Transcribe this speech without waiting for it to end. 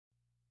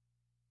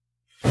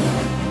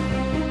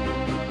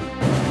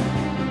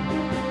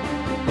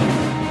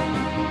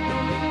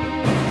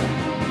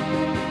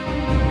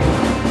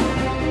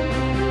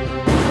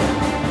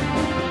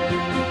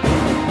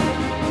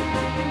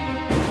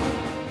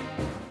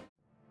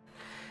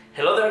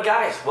there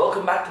guys,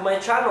 welcome back to my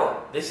channel.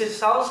 This is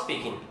Sal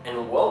speaking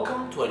and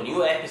welcome to a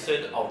new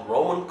episode of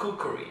Roman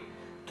Cookery.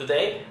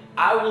 Today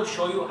I will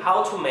show you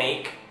how to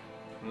make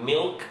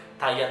milk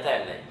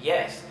tagliatelle.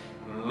 Yes,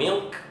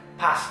 milk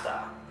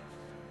pasta.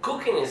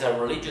 Cooking is a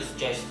religious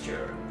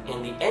gesture.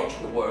 In the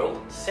ancient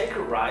world,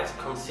 sacred rites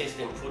consist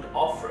in food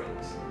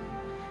offerings,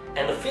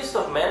 and the feast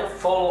of men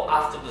follow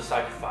after the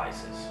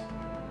sacrifices.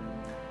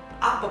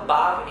 Up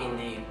above in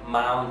the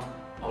Mount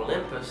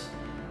Olympus,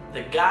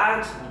 the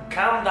gods would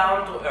come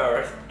down to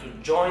earth to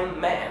join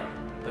men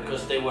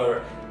because they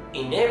were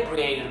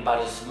inebriated by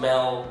the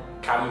smell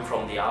coming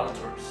from the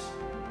altars.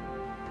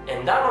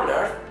 And down on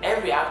earth,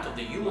 every act of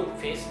the human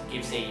feast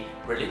gives a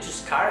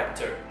religious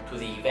character to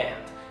the event,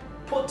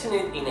 putting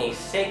it in a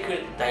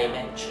sacred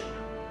dimension.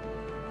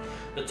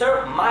 The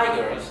term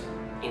migers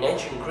in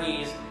ancient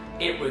Greece,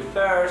 it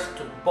refers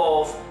to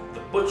both the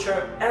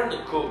butcher and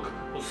the cook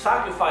who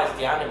sacrifice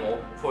the animal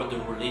for the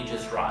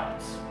religious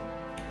rites.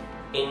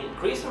 In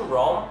Greece and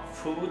Rome,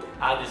 food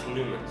had its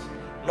numerous,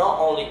 not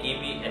only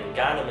Ibi and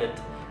Ganymede,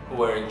 who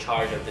were in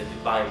charge of the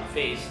divine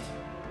feast,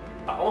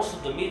 but also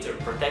Demeter,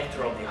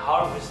 protector of the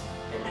harvest,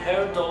 and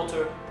her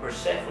daughter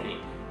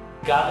Persephone,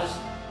 goddess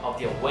of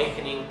the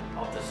awakening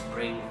of the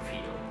spring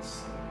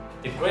fields.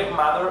 The Great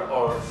Mother,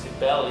 or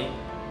Cybele,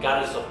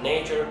 goddess of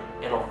nature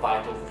and of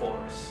vital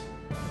force.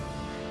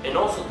 And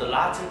also the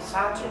Latin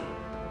Saturn,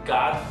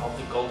 god of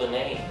the golden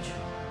age.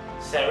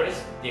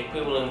 Ceres, the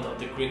equivalent of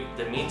the Greek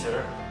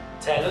Demeter.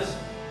 Tellus,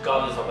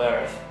 goddess of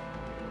earth.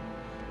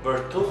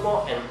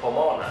 Vertumno and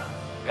Pomona,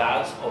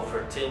 gods of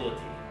fertility.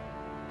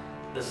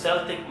 The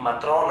Celtic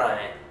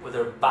Matronae, with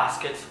their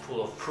baskets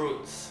full of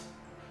fruits,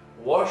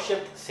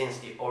 worshipped since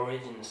the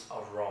origins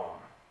of Rome.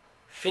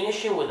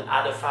 Finishing with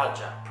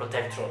Adephagia,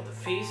 protector of the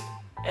feast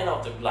and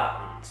of the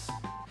gluttons.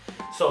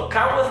 So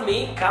come with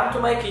me, come to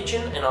my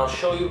kitchen, and I'll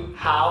show you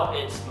how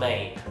it's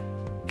made.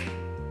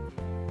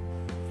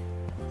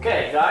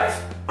 Okay guys,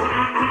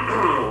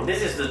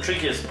 this is the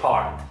trickiest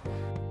part.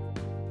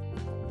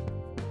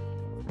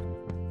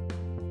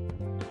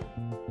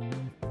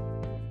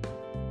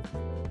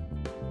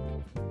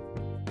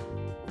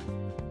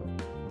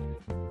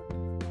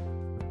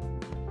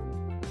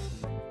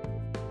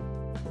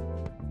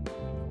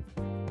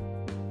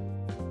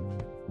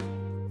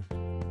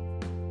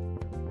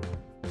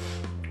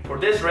 For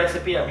this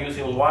recipe I'm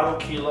using 1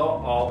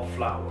 kilo of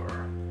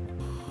flour.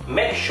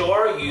 Make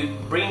sure you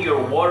bring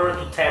your water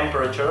to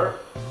temperature,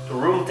 to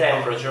room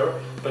temperature,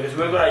 because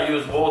we're going to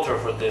use water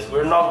for this.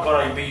 We're not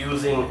going to be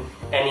using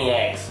any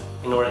eggs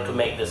in order to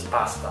make this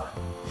pasta.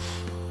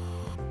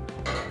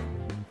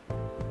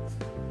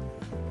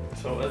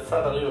 So let's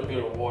add a little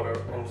bit of water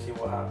and see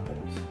what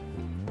happens.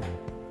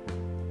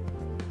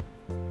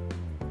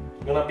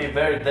 It's going to be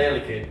very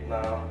delicate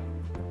now.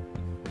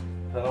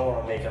 I don't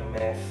want to make a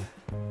mess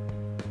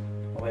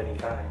of any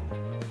kind.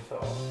 So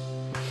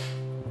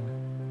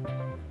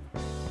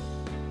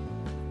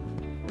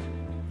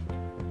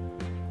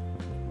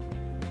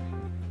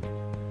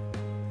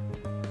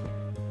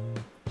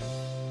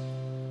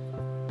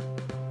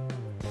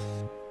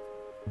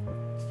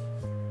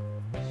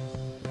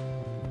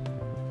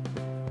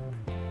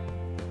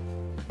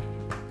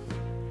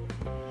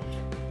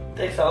it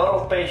takes a lot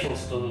of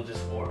patience to do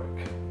this work.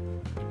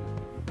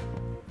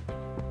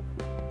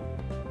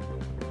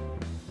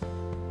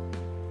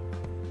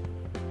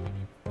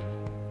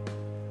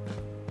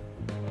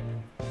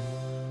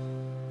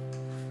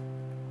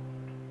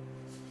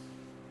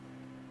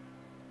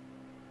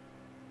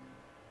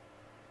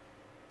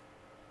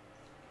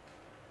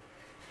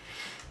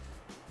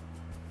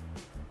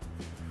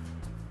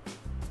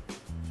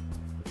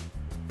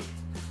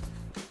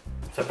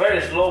 It's a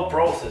very slow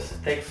process,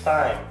 it takes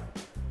time.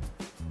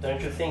 Don't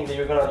you think that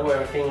you're gonna do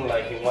everything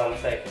like in 1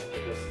 second,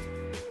 because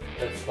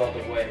that's not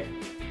the way.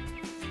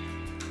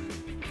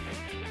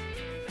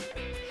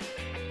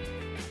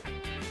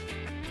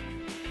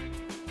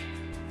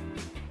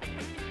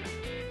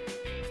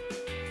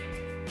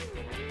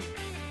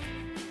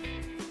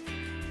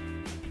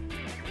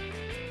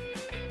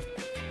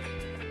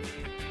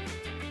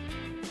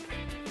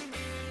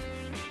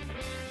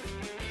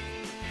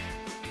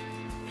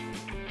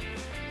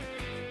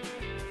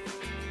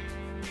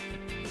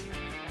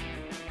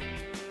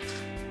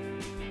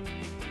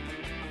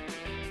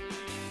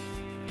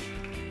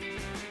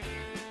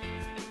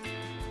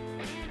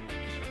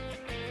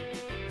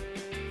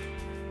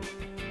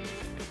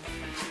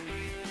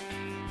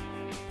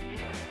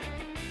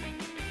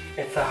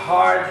 It's a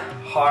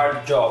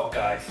hard job,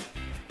 guys.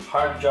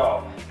 Hard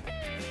job.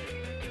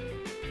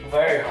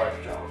 Very hard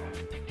job.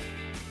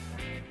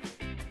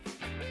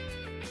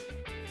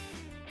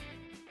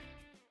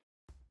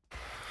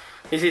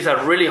 This is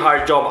a really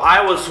hard job.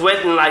 I was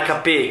sweating like a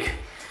pig.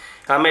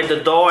 I made the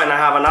dough and I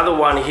have another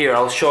one here.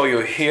 I'll show you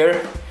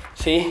here.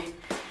 See?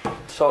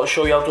 So I'll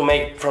show you how to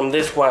make from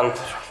this one,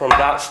 from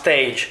that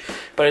stage.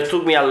 But it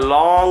took me a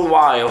long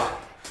while.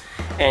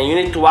 And you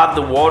need to add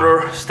the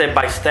water step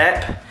by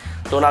step.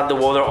 Don't add the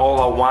water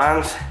all at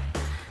once.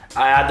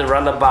 I add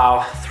around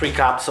about 3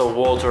 cups of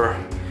water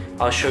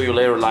I'll show you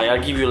later, like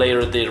I'll give you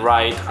later the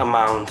right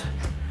amount.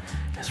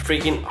 It's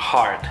freaking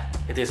hard.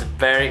 It is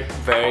very,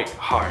 very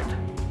hard.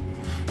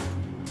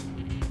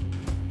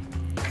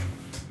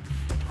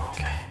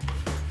 Ok,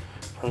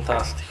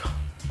 fantastico.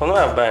 Secondo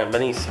me va bene,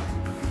 benissimo.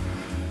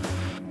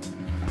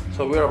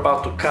 So we're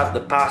about to cut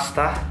the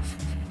pasta.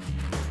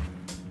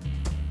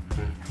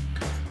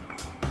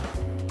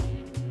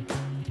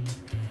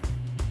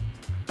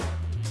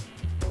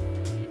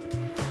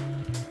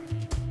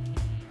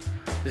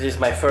 This is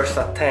my first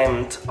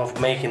attempt of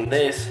making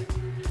this,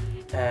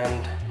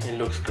 and it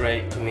looks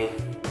great to me.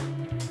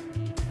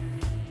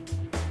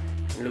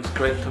 It looks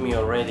great to me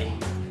already.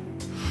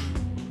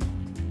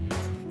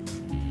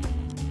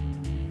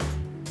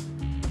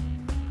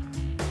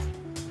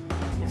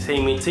 It's a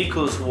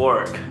meticulous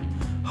work,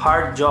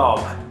 hard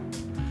job.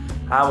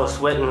 I was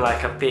sweating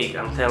like a pig,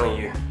 I'm telling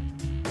you.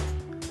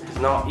 It's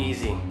not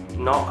easy,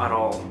 not at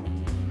all.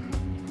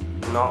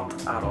 Not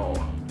at all.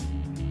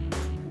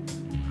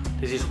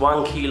 This is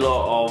 1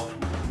 kilo of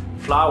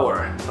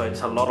flour, so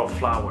it's a lot of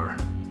flour.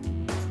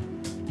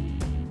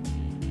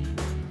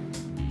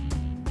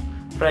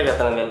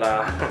 Fregatene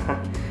della...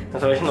 Lo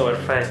sto facendo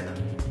perfetto.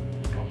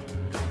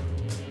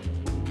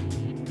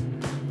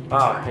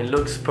 Wow, it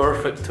looks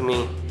perfect to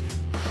me.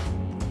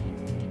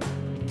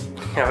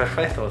 È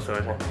perfetto lo sto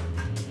facendo.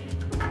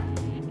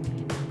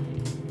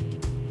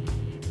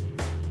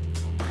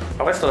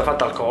 Ma questo l'hai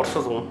fatto al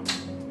corso tu?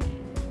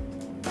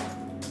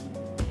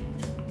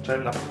 Cioè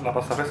la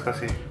pasta fresca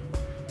sì,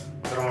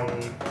 però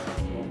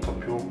molto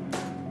più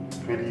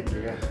i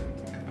libri che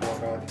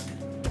provocati.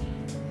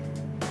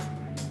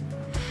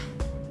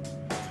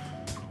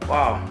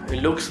 Wow,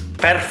 it looks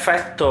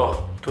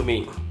perfetto to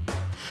me.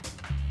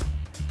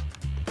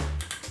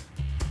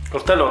 Il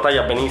coltello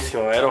taglia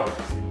benissimo, vero?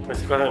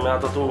 Queste cose che mi hai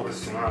dato tu.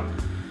 Professionale.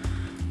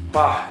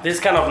 Wow, this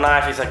kind of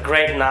knife is a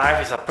great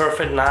knife, it's a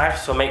perfect knife,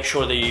 so make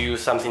sure that you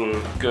use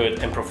something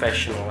good and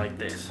professional like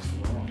this.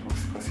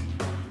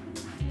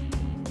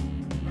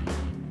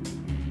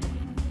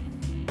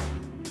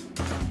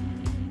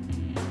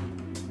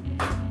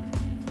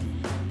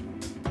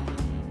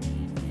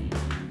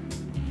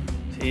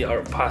 See,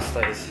 our pasta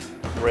is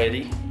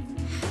ready.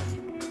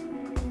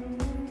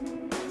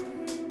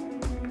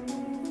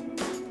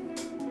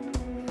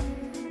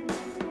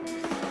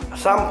 At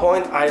some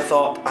point I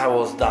thought I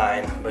was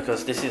dying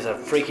because this is a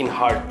freaking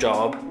hard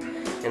job,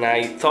 and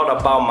I thought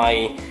about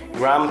my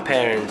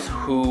grandparents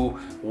who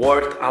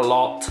worked a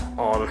lot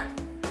on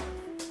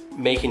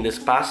making this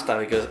pasta,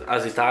 because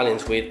as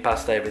Italians we eat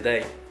pasta every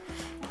day.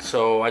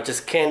 So I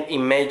just can't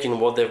imagine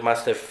what they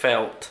must have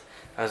felt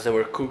as they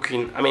were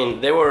cooking. I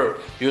mean, they were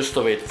used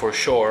to it for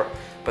sure,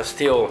 but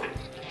still,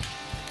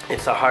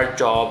 it's a hard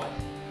job,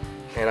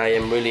 and I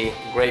am really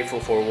grateful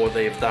for what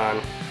they've done.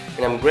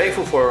 And I'm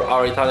grateful for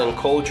our Italian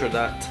culture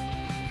that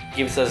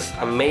gives us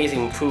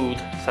amazing food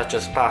such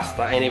as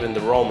pasta, and even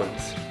the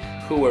Romans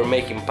who were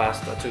making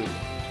pasta too.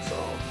 So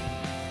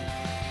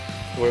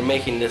we're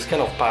making this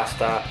kind of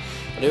pasta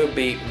a little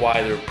bit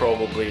wider,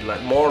 probably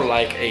like more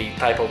like a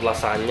type of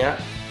lasagna.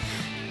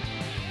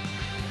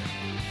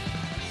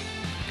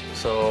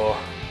 So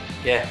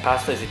yeah,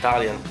 pasta is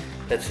Italian,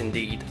 that's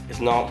indeed.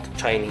 It's not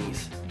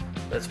Chinese,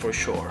 that's for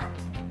sure.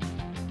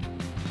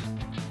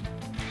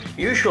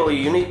 Usually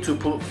you need to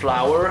put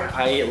flour.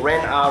 I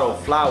ran out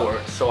of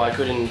flour, so I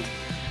couldn't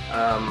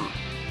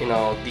you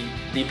know,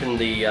 deepen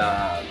the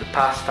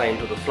pasta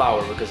into the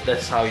flour, because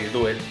that's how you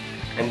do it,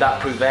 and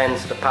that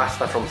prevents the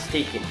pasta from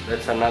sticking.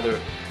 That's an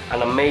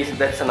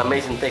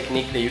amazing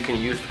technique that you can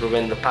use to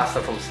prevent the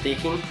pasta from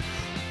sticking,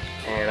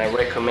 and I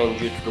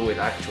recommend you to do it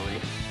actually.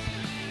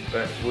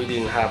 But we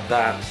didn't have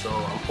that, so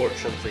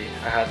unfortunately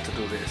I had to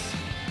do this.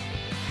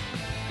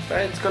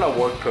 But it's gonna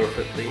work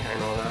perfectly, I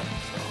know that.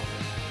 So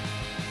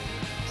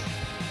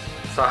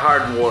it's a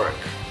hard work.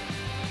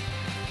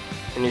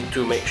 You need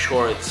to make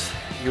sure it's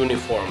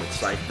uniform,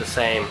 it's like the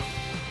same,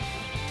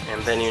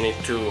 and then you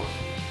need to,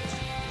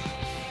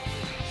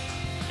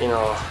 you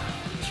know,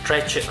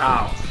 stretch it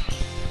out.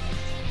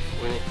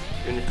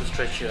 You need to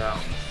stretch it out.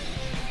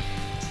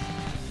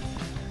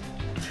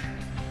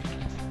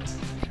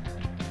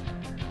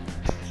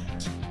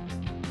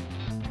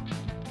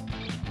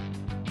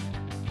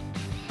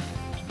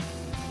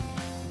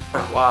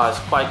 Wow, it's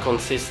quite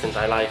consistent,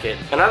 I like it.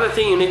 Another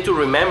thing you need to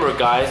remember,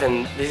 guys,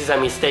 and this is a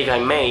mistake I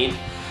made.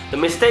 The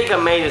mistake I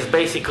made is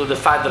basically the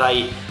fact that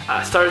I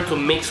started to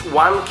mix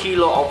 1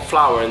 kilo of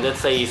flour, and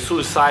that's a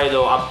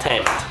suicidal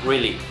attempt,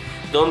 really.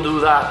 Don't do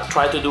that.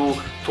 Try to do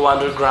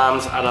 200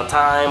 grams at a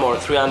time or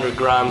 300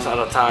 grams at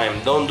a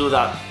time. Don't do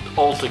that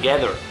all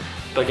together,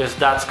 because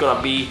that's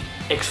gonna be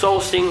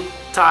exhausting,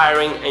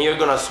 tiring, and you're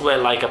gonna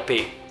sweat like a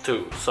pig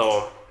too.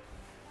 So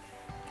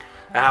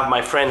I have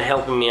my friend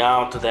helping me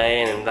out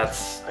today, and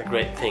that's a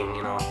great thing,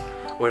 you know.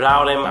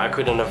 Without him, I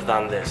couldn't have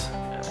done this.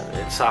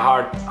 It's a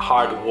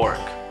hard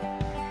work.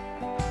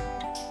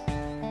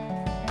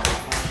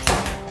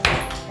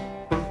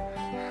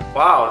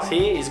 Wow,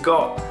 see, he's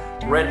got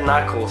red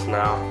knuckles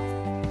now.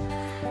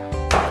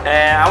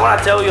 I want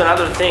to tell you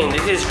another thing.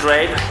 This is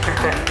great.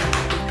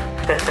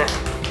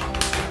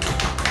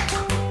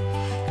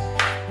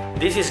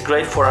 This is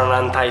great for an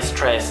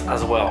anti-stress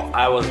as well.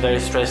 I was very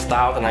stressed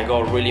out and I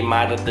got really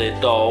mad at the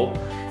dough,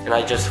 and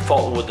I just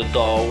fought with the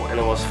dough and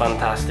it was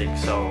fantastic.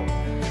 So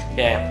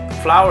yeah,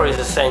 flour is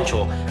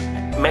essential.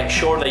 Make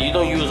sure that you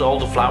don't use all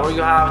the flour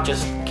you have.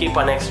 Just keep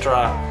an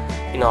extra,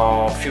 you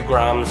know, few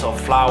grams of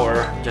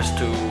flour, just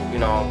to, you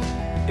know,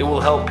 it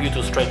will help you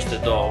to stretch the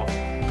dough.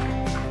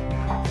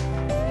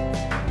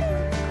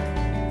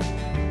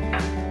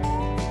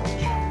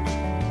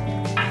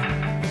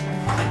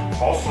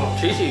 Posso?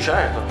 Sì, sì,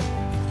 certo.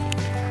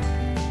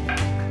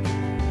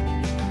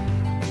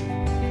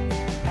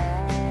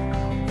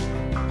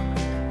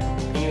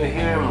 You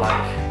hear him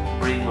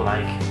like breathing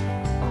like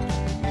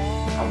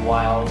a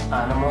wild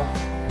animal.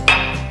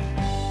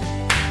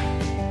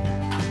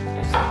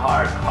 It's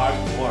hard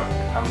work,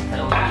 I'm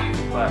telling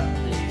you, but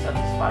the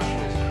satisfaction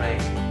is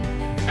great.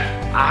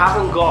 I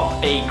haven't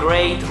got a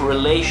great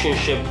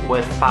relationship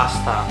with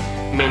pasta,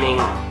 meaning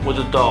with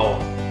the dough.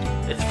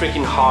 It's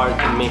freaking hard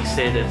to mix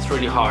it, it's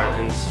really hard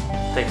and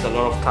it takes a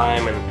lot of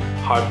time and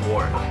hard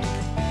work.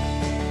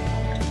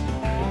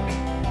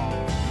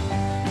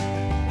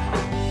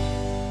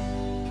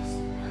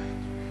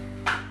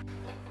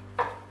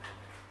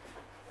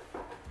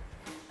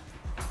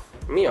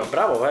 Mio,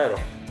 bravo, vero?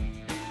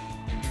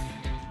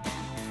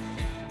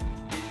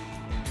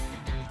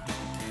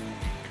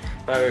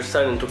 Now we're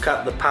starting to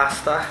cut the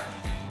pasta.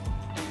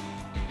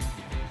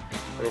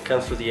 When it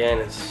comes to the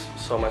end, it's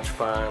so much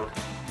fun.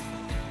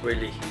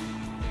 Really.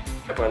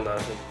 I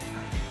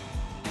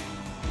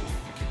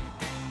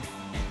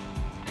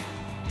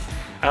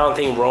don't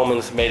think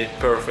Romans made it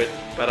perfect,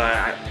 but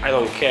I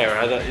don't care.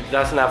 It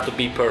doesn't have to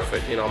be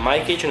perfect. You know, my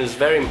kitchen is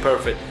very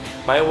imperfect.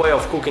 My way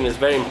of cooking is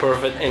very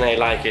imperfect, and I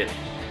like it.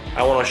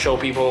 I want to show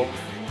people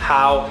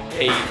how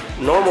a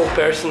normal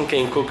person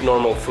can cook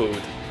normal food.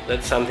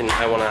 That's something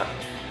I want to,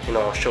 you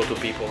know, show to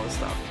people and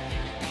stuff.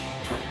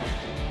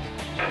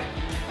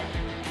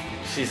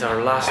 This is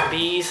our last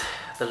piece,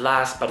 the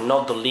last but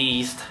not the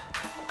least.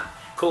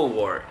 Cool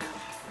work,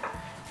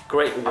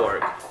 great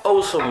work,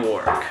 awesome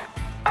work,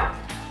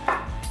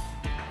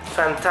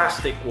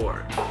 fantastic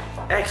work,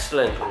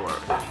 excellent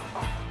work.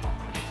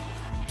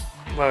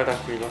 Vai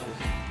tranquillo.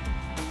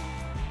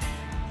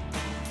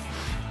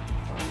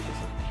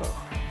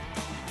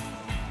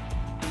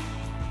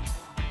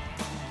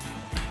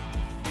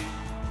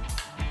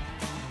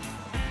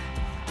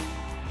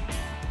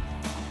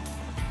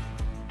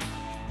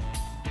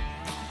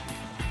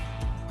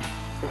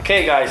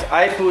 Okay guys,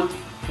 I put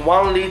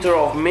 1 liter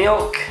of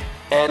milk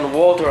and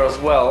water as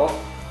well.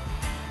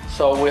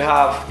 So we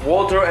have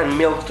water and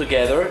milk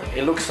together.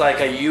 It looks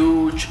like a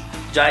huge,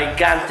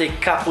 gigantic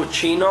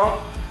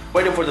cappuccino.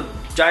 Waiting for the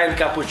giant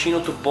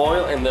cappuccino to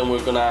boil, and then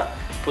we're gonna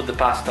put the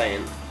pasta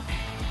in.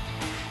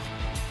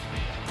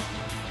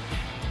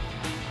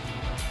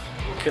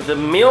 Okay, the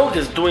milk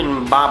is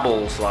doing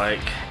bubbles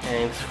like,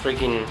 and it's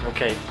freaking,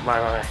 okay,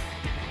 bye.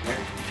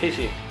 Sí,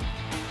 sí.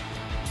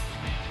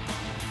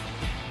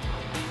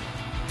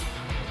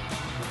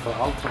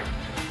 Alto.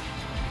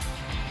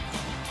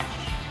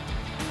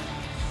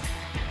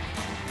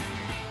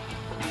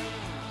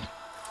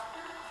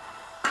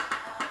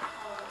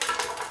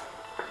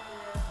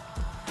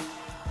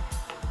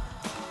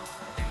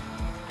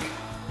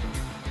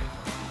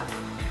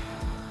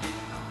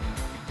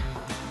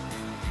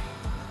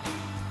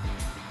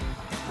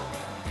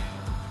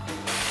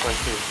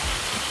 Thank you.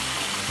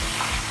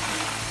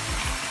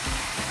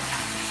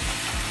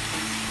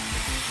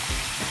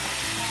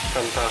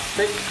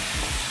 Fantastic.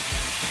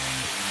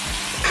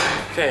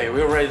 Okay,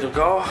 we're ready to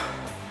go.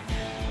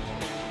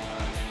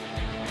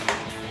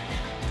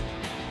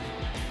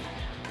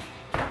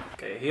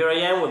 Okay, here I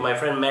am with my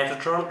friend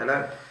Metatron.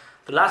 Hello.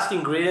 The last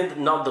ingredient,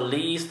 not the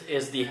least,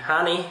 is the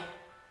honey.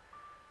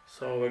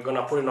 So we're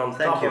gonna put it on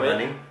top of it.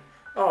 Honey.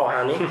 Oh,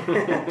 honey.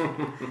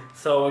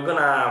 So we're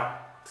gonna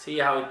see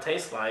how it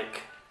tastes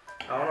like.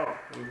 I don't know,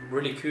 I'm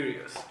really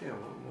curious. Yeah,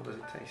 what does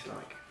it taste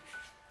like?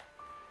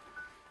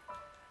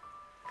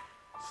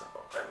 So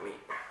let me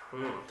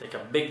take a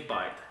big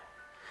bite.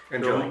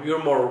 Enjoy.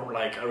 You're more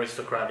like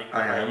aristocratic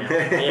than I am.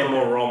 I am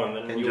more Roman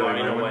than you Enjoy, are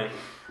in a Roman. way.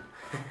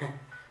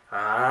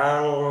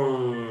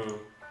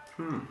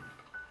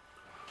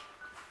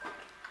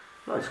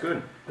 No, it's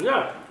good.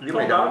 Yeah, You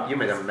made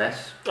a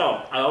mess.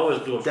 Oh, I always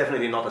do.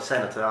 Definitely not a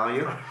senator, are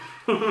you?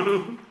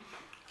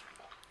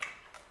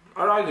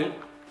 I like it.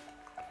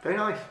 Very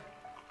nice.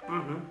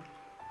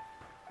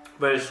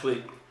 Very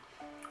sweet.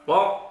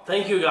 Well,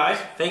 thank you guys.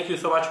 Thank you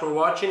so much for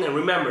watching. And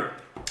remember,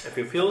 if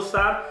you feel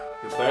sad,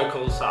 you better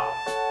call Sal.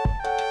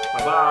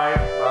 Bye bye.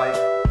 Bye.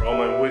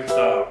 Roman with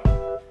the